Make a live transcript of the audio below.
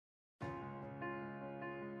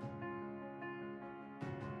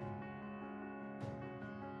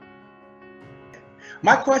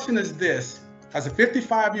My question is this: as a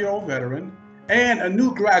 55-year-old veteran and a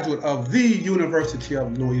new graduate of the University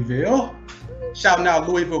of Louisville, shouting out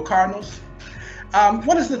Louisville Cardinals,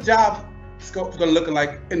 what is the job scope going to look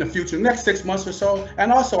like in the future, next 6 months or so?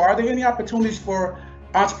 And also, are there any opportunities for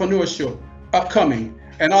entrepreneurship upcoming?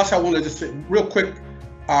 And also, I want to just say real quick,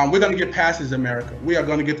 we're going to get past this, America. We are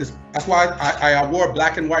going to get this. That's why I wore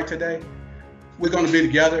black and white today. We're going to be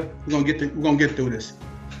together. We're going to get through this.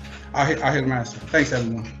 I'll hit the answer. Thanks,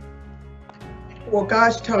 everyone. Well,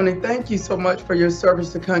 gosh, Tony, thank you so much for your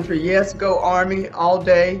service to country. Yes, go Army all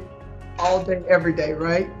day, every day,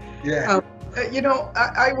 right? Yeah. You know,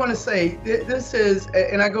 I want to say this is,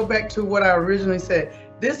 and I go back to what I originally said,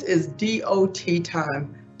 this is DOT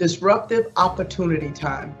time, disruptive opportunity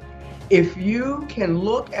time. If you can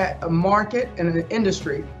look at a market and an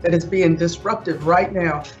industry that is being disruptive right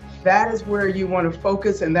now, that is where you want to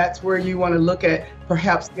focus, and that's where you want to look at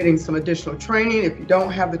perhaps getting some additional training if you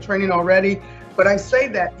don't have the training already. But I say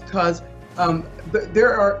that because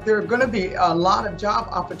there are going to be a lot of job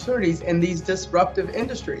opportunities in these disruptive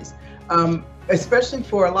industries, especially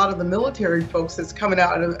for a lot of the military folks that's coming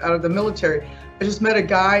out of the military. I just met a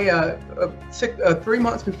guy 3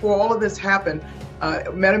 months before all of this happened.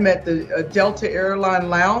 Met him at the Delta Airline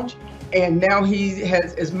Lounge, and now he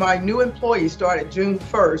is my new employee. Started June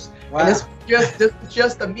 1st. Wow. And this was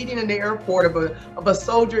just a meeting in the airport of a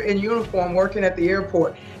soldier in uniform working at the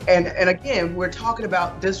airport. And again, we're talking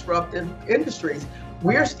about disruptive industries.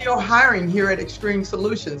 We're still hiring here at Extreme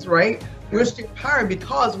Solutions, right? We're still hiring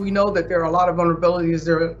because we know that there are a lot of vulnerabilities.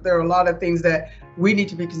 There are a lot of things that we need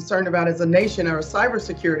to be concerned about as a nation, or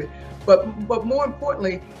cybersecurity. But more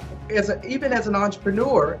importantly, even as an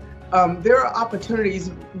entrepreneur, there are opportunities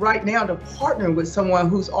right now to partner with someone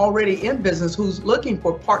who's already in business, who's looking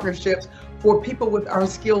for partnerships for people with our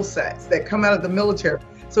skill sets that come out of the military.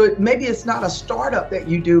 So maybe it's not a startup that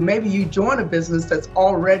you do. Maybe you join a business that's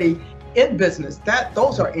already in business.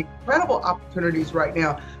 Those are incredible opportunities right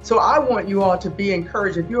now. So I want you all to be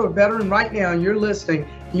encouraged. If you're a veteran right now and you're listening,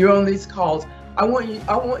 you're on these calls, I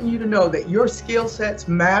want you to know that your skill sets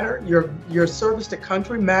matter, your service to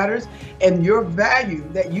country matters, and your value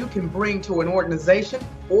that you can bring to an organization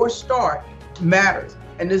or start matters.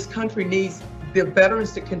 And this country needs the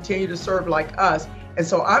veterans to continue to serve like us. And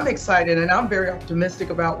so I'm excited, and I'm very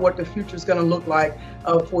optimistic about what the future is going to look like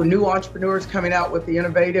for new entrepreneurs coming out with the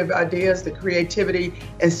innovative ideas, the creativity,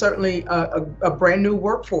 and certainly a brand new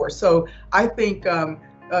workforce. So I think,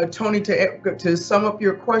 Tony, to sum up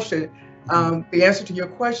your question, the answer to your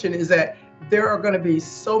question is that there are going to be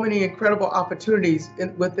so many incredible opportunities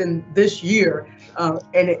within this year. And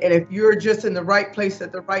if you're just in the right place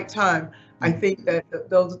at the right time, I think that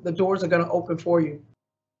the doors are going to open for you.